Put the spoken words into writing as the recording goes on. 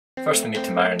First we need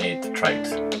to marinate the trout.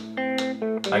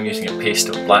 I'm using a paste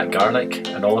of black garlic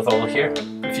and olive oil here, but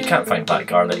if you can't find black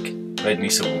garlic, red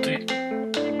miso will do.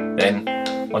 Then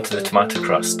onto the tomato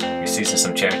crust. We season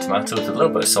some cherry tomatoes with a little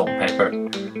bit of salt and pepper.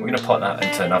 We're going to put that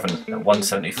into an oven at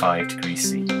 175 degrees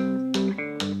C. To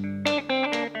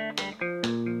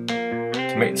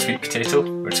make the sweet potato,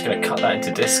 we're just going to cut that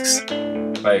into discs,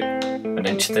 about an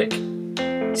inch thick.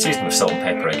 Season with salt and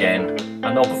pepper again,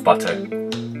 a knob of butter,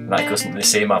 and that goes into the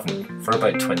same oven for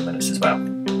about 20 minutes as well.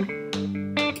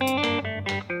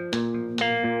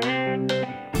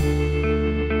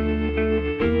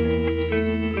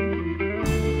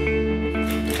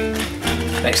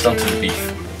 Next onto the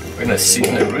beef. We're going to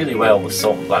season it really well with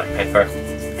salt and black pepper,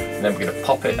 and then we're going to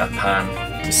pop it in a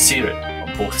pan to sear it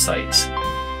on both sides.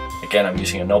 Again, I'm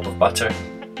using a knob of butter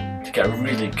to get a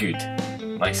really good,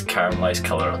 nice caramelised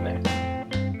colour on there.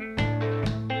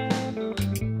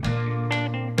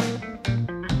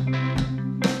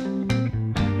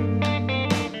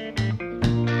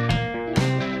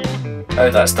 Now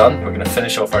that's done, we're going to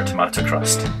finish off our tomato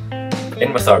crust.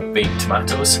 In with our baked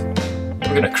tomatoes.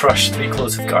 We're going to crush 3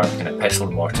 cloves of garlic in a pestle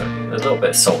and mortar with a little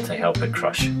bit of salt to help it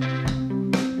crush.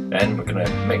 Then we're going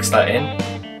to mix that in,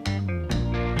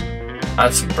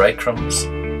 add some breadcrumbs, a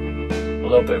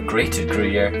little bit of grated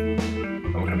Gruyere,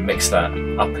 and we're going to mix that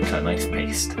up into a nice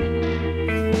paste.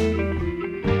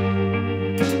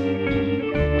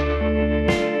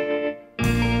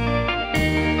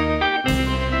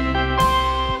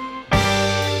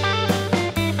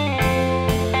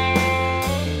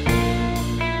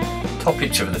 Top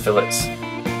each of the fillets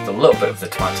with a little bit of the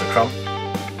tomato crumb,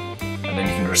 and then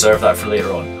you can reserve that for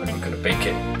later on when we're going to bake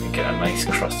it and get a nice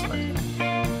crust on it.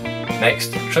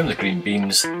 Next, trim the green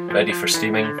beans, ready for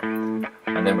steaming,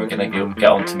 and then we're going to get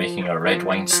on to making our red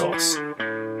wine sauce.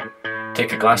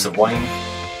 Take a glass of wine,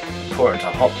 pour it into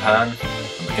a hot pan,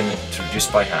 and begin to reduce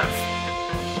by half.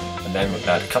 And then we're going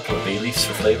to add a couple of bay leaves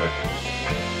for flavour,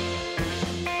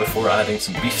 before adding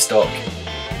some beef stock,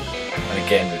 and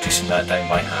again reducing that down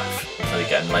by half until you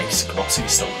get a nice glossy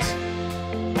sauce.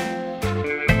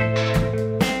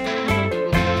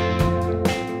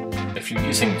 If you're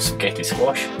using spaghetti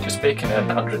squash, just bake it in a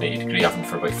 180 degree oven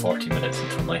for about 40 minutes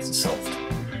until nice and soft.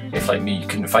 If, like me, you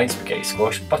couldn't find spaghetti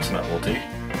squash, butternut will do,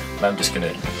 and I'm just going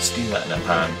to steam that in a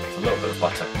pan with a little bit of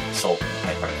butter, salt and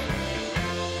pepper.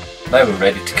 Now we're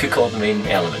ready to cook all the main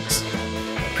elements.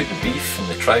 Put the beef and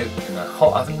the trout in a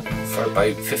hot oven for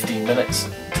about 15 minutes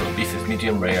until the beef is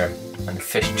medium rare and the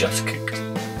fish just cooked.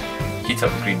 Heat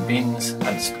up the green beans and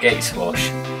the spaghetti squash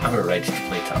and we're ready to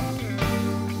plate up.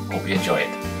 Hope you enjoy it.